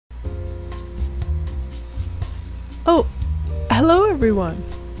Oh, hello everyone.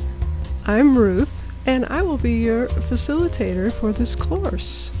 I'm Ruth, and I will be your facilitator for this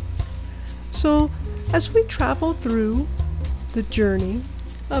course. So, as we travel through the journey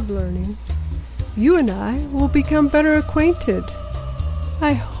of learning, you and I will become better acquainted.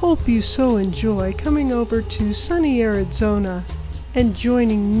 I hope you so enjoy coming over to sunny Arizona and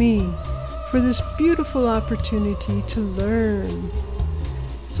joining me for this beautiful opportunity to learn.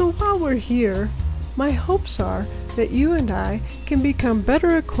 So while we're here, my hopes are that you and I can become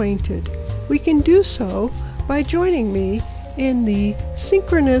better acquainted. We can do so by joining me in the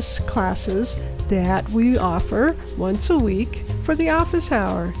synchronous classes that we offer once a week for the office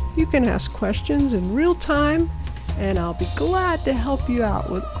hour. You can ask questions in real time, and I'll be glad to help you out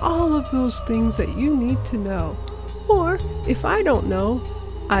with all of those things that you need to know. Or if I don't know,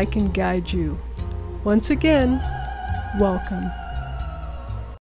 I can guide you. Once again, welcome.